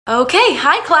Okay,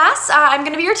 hi class. I'm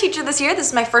going to be your teacher this year. This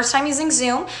is my first time using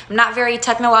Zoom. I'm not very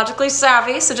technologically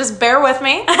savvy, so just bear with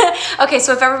me. Okay,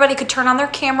 so if everybody could turn on their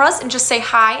cameras and just say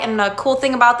hi and a cool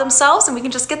thing about themselves, and we can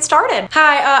just get started.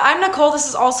 Hi, I'm Nicole. This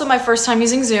is also my first time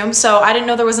using Zoom, so I didn't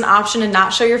know there was an option to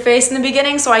not show your face in the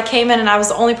beginning, so I came in and I was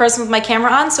the only person with my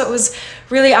camera on, so it was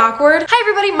really awkward. Hi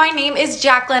everybody, my name is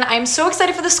Jacqueline. I'm so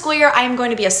excited for the school year. I am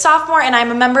going to be a sophomore and I'm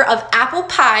a member of Apple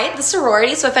Pie, the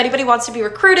sorority, so if anybody wants to be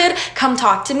recruited, come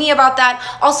talk to me about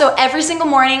that. Also, every single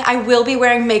morning I will be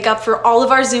wearing makeup for all of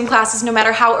our Zoom classes, no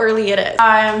matter how early it is.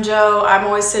 Hi, I'm Joe. I'm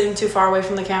always sitting too far away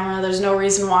from the camera. There's no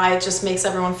reason why. It just makes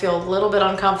everyone feel a little bit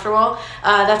uncomfortable.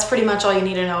 That's pretty much all you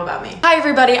need to know about me. Hi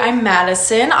everybody, I'm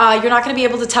Madison. You're not going to be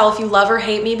able to tell if you love or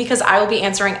hate me because I will be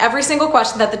answering every single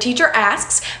question that the teacher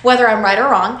asks, whether I'm right or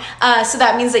wrong. So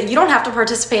that means that you don't have to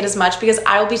participate as much because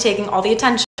I will be taking all the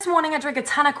attention. This morning I drank a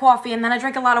ton of coffee and then I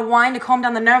drank a lot of wine to calm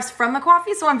down the nerves from the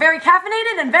coffee, so I'm very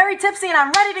caffeinated and very tipsy and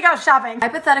I'm ready to go shopping.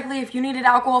 Hypothetically, if you needed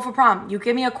alcohol for prom, you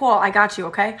give me a call, I got you,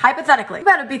 okay? Hypothetically. You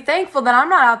better be thankful that I'm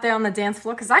not out there on the dance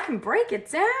floor because I can break it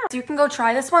down. So you can go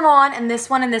try this one on and this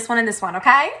one and this one and this one,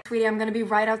 okay? Sweetie, I'm gonna be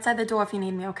right outside the door if you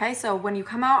need me, okay? So when you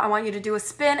come out, I want you to do a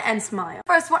spin and smile.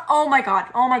 First one, oh my god,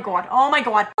 oh my god, oh my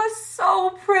god. You're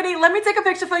so pretty. Let me take a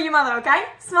picture for your mother, okay?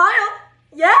 Smile.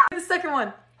 Yeah. The second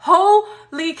one.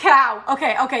 Holy cow.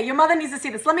 Okay, your mother needs to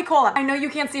see this. Let me call her. I know you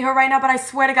can't see her right now, but I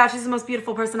swear to God, she's the most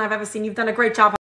beautiful person I've ever seen. You've done a great job.